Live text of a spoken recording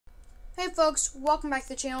Hey folks, welcome back to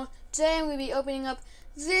the channel. Today I'm going to be opening up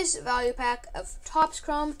this value pack of Topps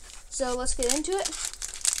Chrome, so let's get into it.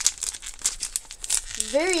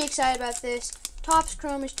 Very excited about this. Topps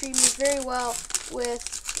Chrome is treating me very well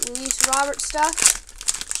with Luis Robert stuff,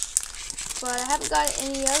 but I haven't got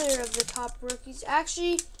any other of the top rookies.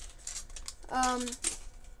 Actually,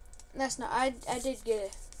 that's not. I did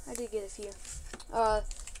get a few.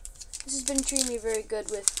 This has been treating me very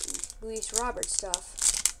good with Luis Robert stuff.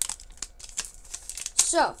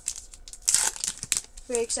 So,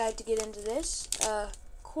 very excited to get into this.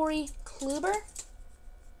 Corey Kluber.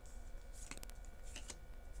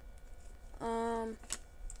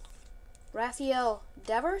 Rafael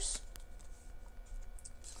Devers.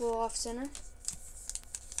 A little off center.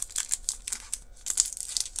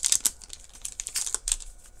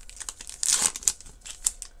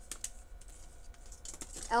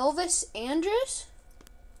 Elvis Andrus.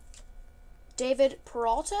 David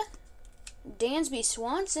Peralta. Dansby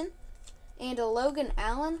Swanson, and a Logan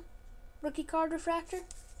Allen rookie card refractor.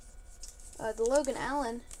 The Logan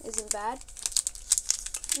Allen isn't bad.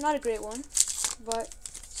 Not a great one, but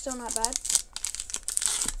still not bad.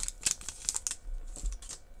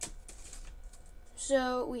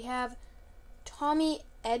 So we have Tommy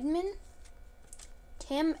Edman,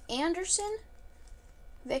 Tim Anderson,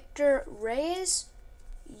 Victor Reyes,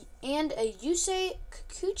 and a Yusei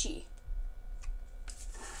Kikuchi.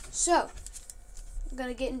 So, I'm going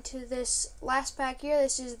to get into this last pack here.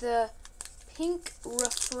 This is the pink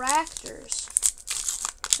refractors.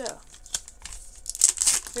 So,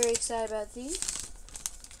 very excited about these.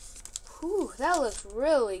 Whew, that looks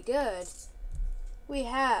really good. We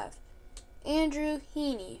have Andrew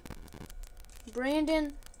Heaney,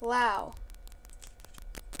 Brandon Lau,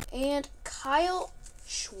 and Kyle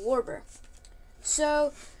Schwarber.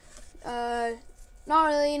 So, not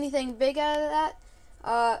really anything big out of that.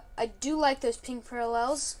 I do like those pink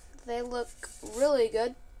parallels. They look really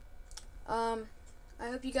good. I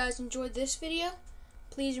hope you guys enjoyed this video.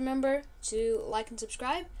 Please remember to like and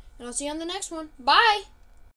subscribe, and I'll see you on the next one. Bye!